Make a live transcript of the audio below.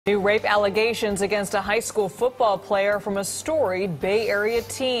New rape allegations against a high school football player from a storied Bay Area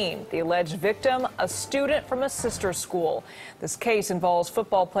team. The alleged victim, a student from a sister school. This case involves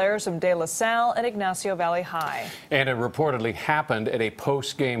football players from De La Salle and Ignacio Valley High. And it reportedly happened at a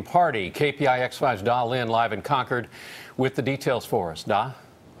post-game party. KPIX 5's Da Lin live in Concord with the details for us. Da?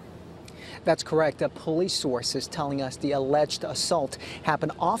 That's correct. A police source is telling us the alleged assault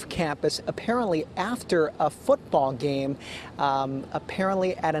happened off campus, apparently after a football game,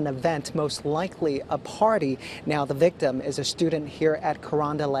 apparently at an event, most likely a party. Now, the victim is a student here at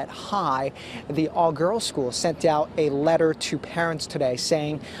Carondelet High. The all-girls school sent out a letter to parents today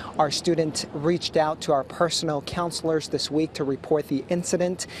saying our student reached out to our personal counselors this week to report the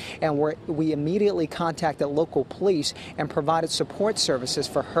incident, and we immediately contacted local police and provided support services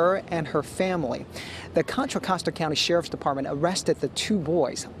for her and her family. The Contra Costa County Sheriff's Department arrested the two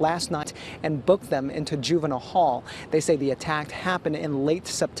boys last night and booked them into juvenile hall. They say the attack happened in late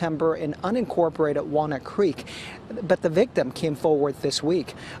September in unincorporated Walnut Creek, but the victim came forward this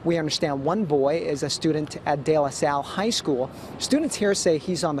week. We understand one boy is a student at De La Salle High School. Students here say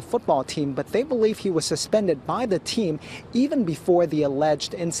he's on the football team, but they believe he was suspended by the team even before the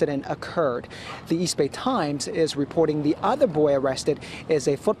alleged incident occurred. The East Bay Times is reporting the other boy arrested is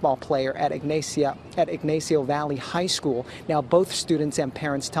a football player at Ignacio Valley High School. Now, both students and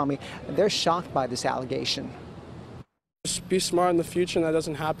parents tell me they're shocked by this allegation. Just be smart in the future and that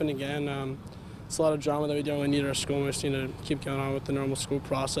doesn't happen again. It's a lot of drama that we don't really need at our school. We just need to keep going on with the normal school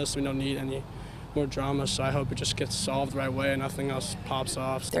process. We don't need any more drama, so I hope it just gets solved the right way and nothing else pops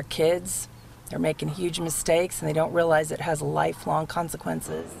off. They're kids, they're making huge mistakes, and they don't realize it has lifelong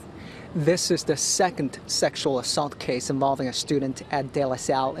consequences. This is the second sexual assault case involving a student at De La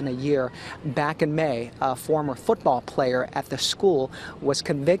Salle in a year. Back in May, a former football player at the school was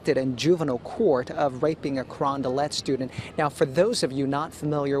convicted in juvenile court of raping a Carondelet student. Now, for those of you not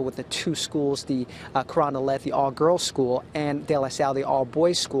familiar with the two schools, the Carondelet, the all-girls school, and De La Salle, the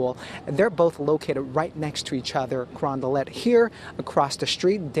all-boys school, they're both located right next to each other. Carondelet here, across the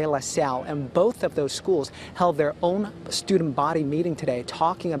street, De La Salle, and both of those schools held their own student body meeting today,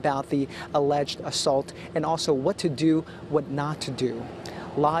 talking about the alleged assault and also what to do, what not to do.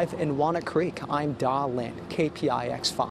 Live in Walnut Creek, I'm Da Lin, KPIX 5.